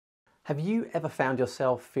Have you ever found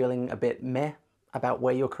yourself feeling a bit meh about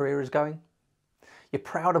where your career is going? You're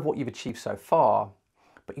proud of what you've achieved so far,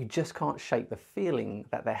 but you just can't shake the feeling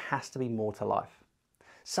that there has to be more to life,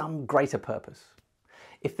 some greater purpose.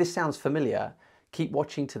 If this sounds familiar, keep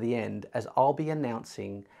watching to the end as I'll be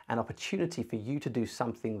announcing an opportunity for you to do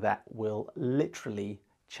something that will literally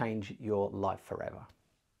change your life forever.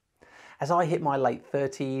 As I hit my late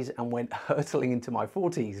 30s and went hurtling into my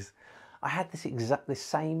 40s, I had this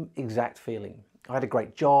same exact feeling. I had a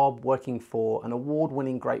great job working for an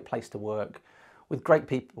award-winning great place to work with great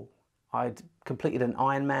people. I'd completed an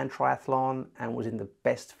Ironman triathlon and was in the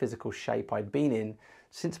best physical shape I'd been in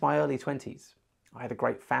since my early 20s. I had a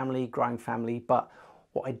great family, growing family, but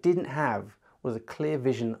what I didn't have was a clear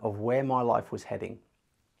vision of where my life was heading.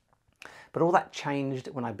 But all that changed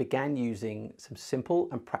when I began using some simple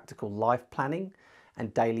and practical life planning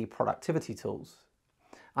and daily productivity tools.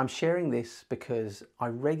 I'm sharing this because I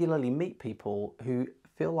regularly meet people who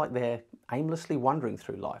feel like they're aimlessly wandering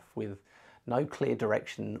through life with no clear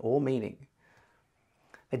direction or meaning.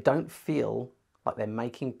 They don't feel like they're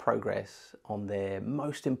making progress on their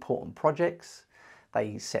most important projects.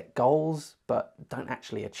 They set goals but don't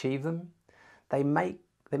actually achieve them. They may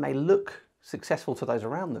look successful to those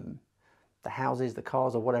around them, the houses, the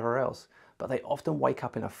cars, or whatever else, but they often wake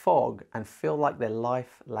up in a fog and feel like their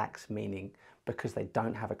life lacks meaning because they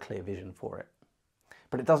don't have a clear vision for it.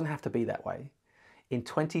 But it doesn't have to be that way. In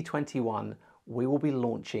 2021, we will be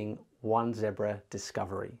launching One Zebra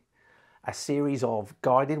Discovery, a series of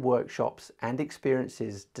guided workshops and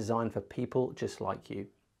experiences designed for people just like you.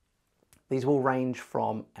 These will range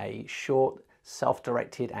from a short,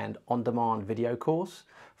 self-directed and on-demand video course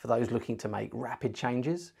for those looking to make rapid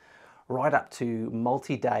changes, right up to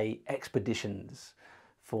multi-day expeditions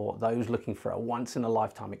for those looking for a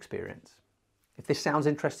once-in-a-lifetime experience. If this sounds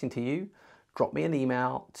interesting to you, drop me an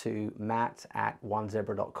email to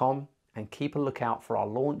matt@onezebra.com and keep a lookout for our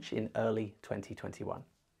launch in early 2021.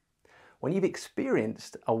 When you've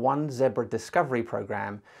experienced a One Zebra Discovery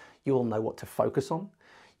program, you will know what to focus on,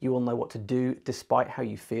 you will know what to do despite how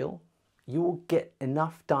you feel, you will get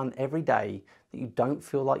enough done every day that you don't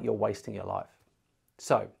feel like you're wasting your life.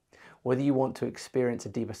 So, whether you want to experience a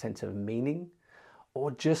deeper sense of meaning or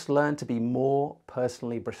just learn to be more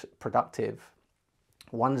personally productive,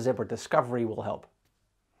 One Zebra Discovery will help.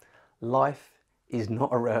 Life is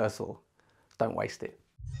not a rehearsal. Don't waste it.